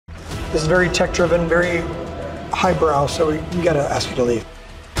This is very tech-driven, very highbrow, so we gotta ask you to leave.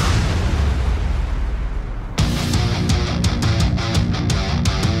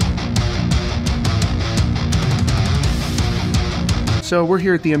 So we're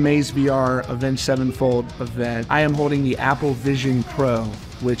here at the Amaze VR Avenged Sevenfold event. I am holding the Apple Vision Pro,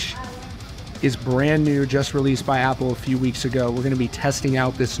 which is brand new, just released by Apple a few weeks ago. We're gonna be testing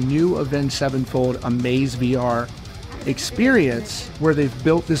out this new Avenged Sevenfold Amaze VR experience where they've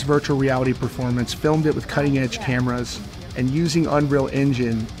built this virtual reality performance, filmed it with cutting edge cameras, and using Unreal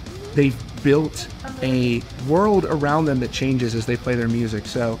Engine, they've built a world around them that changes as they play their music.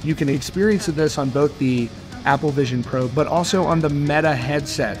 So you can experience this on both the Apple Vision Pro, but also on the Meta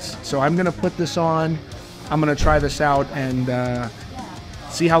headsets. So I'm gonna put this on, I'm gonna try this out and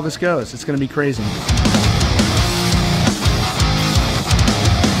see how this goes. It's gonna be crazy.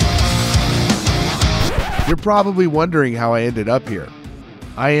 You're probably wondering how I ended up here.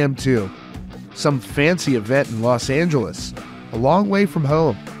 I am too. Some fancy event in Los Angeles, a long way from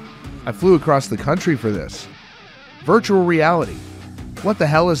home. I flew across the country for this. Virtual reality. What the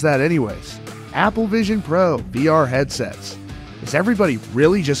hell is that anyways? Apple Vision Pro VR headsets. Is everybody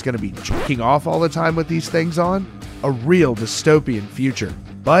really just going to be jerking off all the time with these things on? A real dystopian future.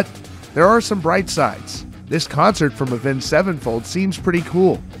 But there are some bright sides. This concert from Avenged Sevenfold seems pretty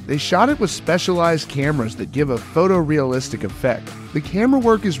cool. They shot it with specialized cameras that give a photorealistic effect. The camera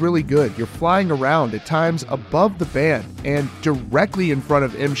work is really good. You're flying around at times above the band and directly in front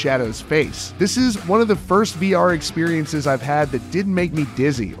of M. Shadow's face. This is one of the first VR experiences I've had that didn't make me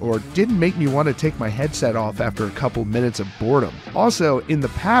dizzy or didn't make me want to take my headset off after a couple minutes of boredom. Also, in the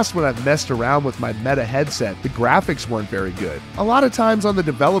past when I've messed around with my Meta headset, the graphics weren't very good. A lot of times on the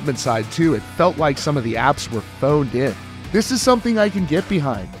development side too, it felt like some of the apps were phoned in. This is something I can get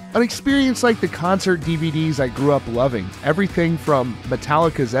behind. An experience like the concert DVDs I grew up loving. Everything from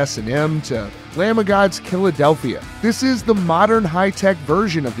Metallica's S&M to Lamb of God's Philadelphia. This is the modern high-tech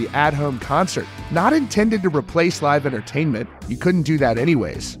version of the at-home concert. Not intended to replace live entertainment. You couldn't do that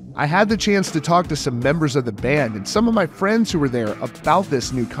anyways. I had the chance to talk to some members of the band and some of my friends who were there about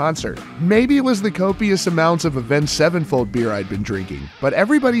this new concert. Maybe it was the copious amounts of Avenged Sevenfold beer I'd been drinking, but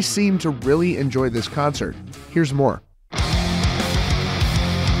everybody seemed to really enjoy this concert. Here's more.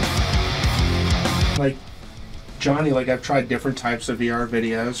 Like Johnny, like I've tried different types of VR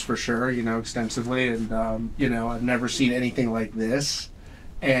videos for sure, you know, extensively, and you know, I've never seen anything like this.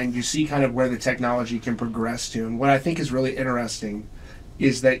 And you see kind of where the technology can progress to. And what I think is really interesting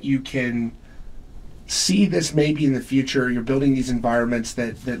is that you can see this maybe in the future. You're building these environments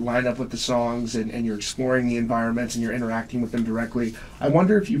that line up with the songs, and you're exploring the environments and you're interacting with them directly. I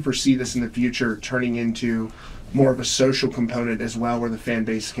wonder if you foresee this in the future turning into more of a social component as well, where the fan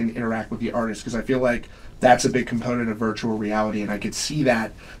base can interact with the artist, because I feel like that's a big component of virtual reality, and I could see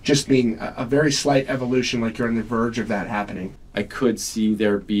that just being a very slight evolution, like you're on the verge of that happening. I could see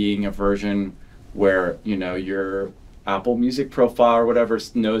there being a version where, you know, your Apple Music profile or whatever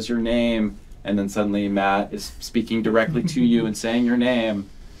knows your name, and then suddenly Matt is speaking directly to you and saying your name,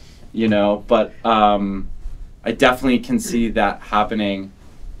 you know, but I definitely can see that happening.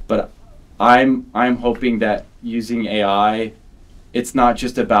 But I'm hoping that using AI, it's not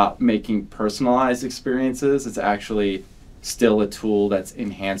just about making personalized experiences, it's actually still a tool that's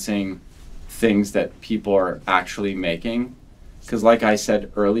enhancing things that people are actually making. Because like I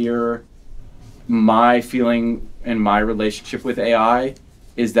said earlier, my feeling and my relationship with AI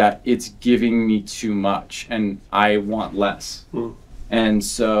is that it's giving me too much and I want less. And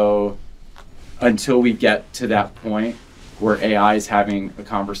so until we get to that point where AI is having a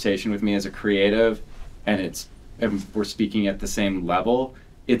conversation with me as a creative and we're speaking at the same level,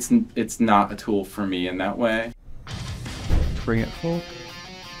 it's not a tool for me in that way. Bring it full.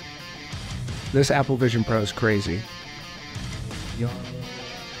 This Apple Vision Pro is crazy.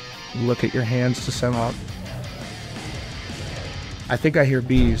 Look at your hands to sum up. I think I hear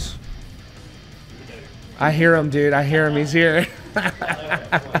bees. I hear him, dude. I hear him. He's here.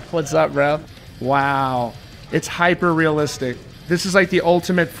 What's up, bro? Wow. It's hyper realistic. This is like the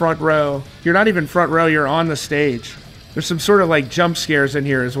ultimate front row. You're not even front row, you're on the stage. There's some sort of like jump scares in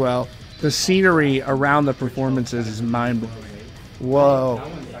here as well. The scenery around the performances is mind-blowing. Whoa.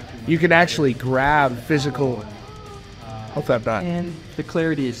 You can actually grab physical... Hope I'm not. And the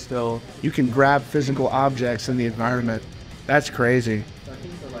clarity is still... You can grab physical objects in the environment. That's crazy.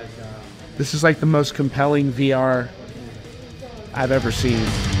 This is like the most compelling VR I've ever seen.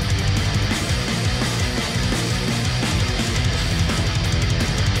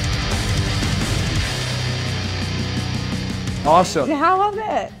 Awesome. How was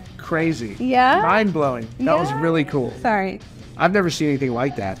it? Crazy. Yeah? Mind-blowing. That was really cool. Sorry. I've never seen anything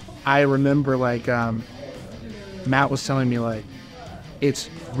like that. I remember like Matt was telling me like, it's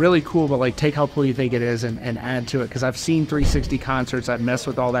really cool, but like take how cool you think it is and add to it. Because I've seen 360 concerts, I've messed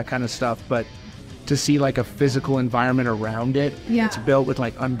with all that kind of stuff, but to see like a physical environment around it, it's built with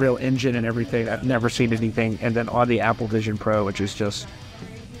like Unreal Engine and everything. I've never seen anything. And then on the Apple Vision Pro, which is just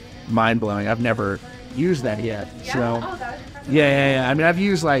mind-blowing. I've never used that yet. So yeah. I mean, I've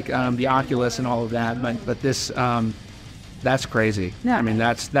used like the Oculus and all of that, but this that's crazy. Yeah. I mean,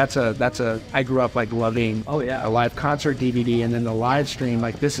 that's a I grew up like loving a live concert DVD, and then the live stream,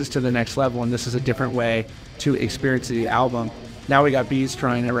 like this is to the next level, and this is a different way to experience the album. Now we got Bees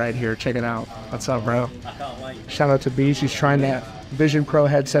trying it right here. Check it out. What's up, bro? I can't wait. Shout out to Bees. He's trying that Vision Pro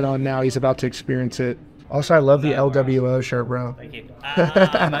headset on now. He's about to experience it. Also, I love the LWO shirt, bro. Thank you.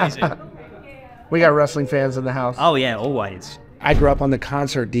 Amazing. We got wrestling fans in the house. Oh yeah, always. I grew up on the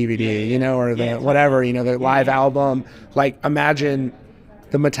concert DVD, you know, or the whatever, you know, the live album. Like, imagine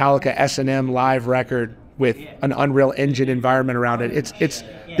the Metallica S&M live record with an Unreal Engine environment around it.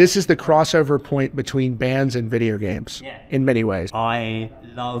 This is the crossover point between bands and video games in many ways. I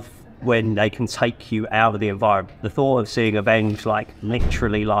love when they can take you out of the environment. The thought of seeing Avenged like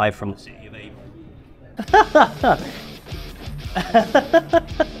literally live from the City of Evil.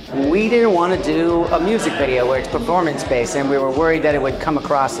 We didn't want to do a music video where it's performance-based, and we were worried that it would come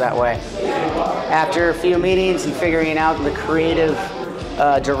across that way. After a few meetings and figuring out the creative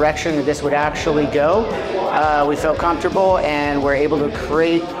direction that this would actually go, we felt comfortable and were able to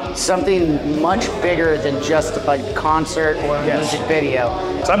create something much bigger than just a concert or a music video.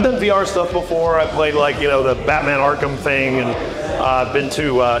 So I've done VR stuff before. I played like, you know, the Batman Arkham thing, and I've been to,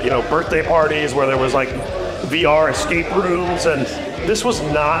 you know, birthday parties where there was like VR escape rooms, and this was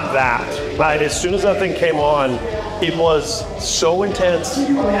not that. But as soon as that thing came on, it was so intense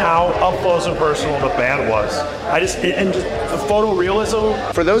how up close and personal the band was. And just the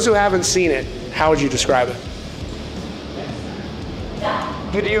photorealism. For those who haven't seen it, how would you describe it?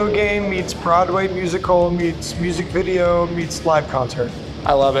 Video game meets Broadway musical meets music video meets live concert.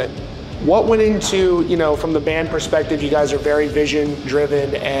 I love it. What went into, you know, from the band perspective, you guys are very vision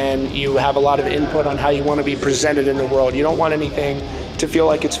driven and you have a lot of input on how you want to be presented in the world. You don't want anything to feel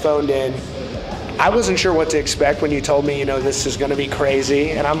like it's phoned in. I wasn't sure what to expect when you told me, you know, this is going to be crazy.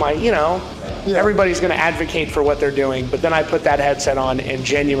 And I'm like, you know, everybody's going to advocate for what they're doing. But then I put that headset on and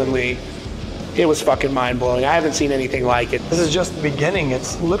genuinely, it was fucking mind blowing. I haven't seen anything like it. This is just the beginning.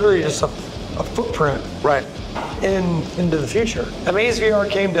 It's literally just a footprint. Right. Into the future. Amaze VR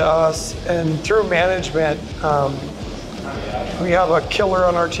came to us, and through management, we have a killer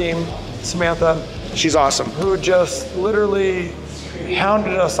on our team, Samantha. She's awesome. Who just literally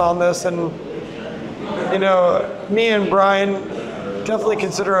hounded us on this, and you know, me and Brian definitely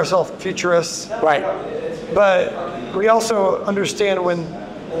consider ourselves futurists. Right. But we also understand when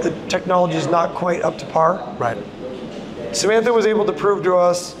the technology is not quite up to par. Right. Samantha was able to prove to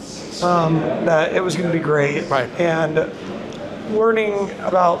us that it was going to be great. Right. And learning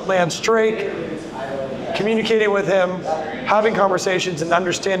about Lance Drake, communicating with him, having conversations, and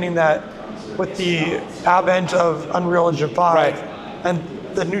understanding that with the advent of Unreal Engine 5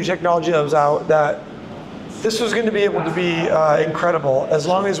 and the new technology that was out, that this was going to be able to be incredible as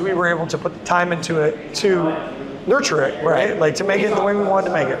long as we were able to put the time into it to nurture it, right? Like to make it the way we wanted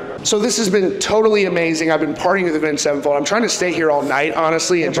to make it. So this has been totally amazing. I've been partying with Avenged Sevenfold. I'm trying to stay here all night,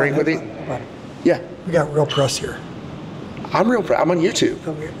 honestly, and drink with you. Yeah. We got real press here. I'm real proud. I'm on YouTube.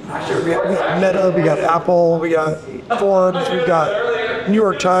 We got Meta, we got Apple, we got Forbes, we got New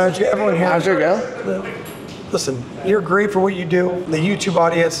York Times, we got everyone here. How's it go? Listen, you're great for what you do. The YouTube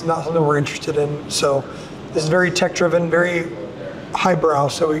audience is not something we're interested in. So this is very tech driven, very highbrow.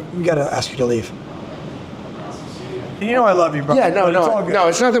 So we got to ask you to leave. You know I love you, bro. Yeah, no,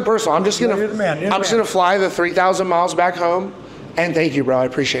 it's nothing personal. I'm just gonna, You're the man. I'm just gonna fly the 3,000 miles back home, and thank you, bro. I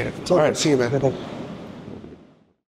appreciate it. All right, see you, man.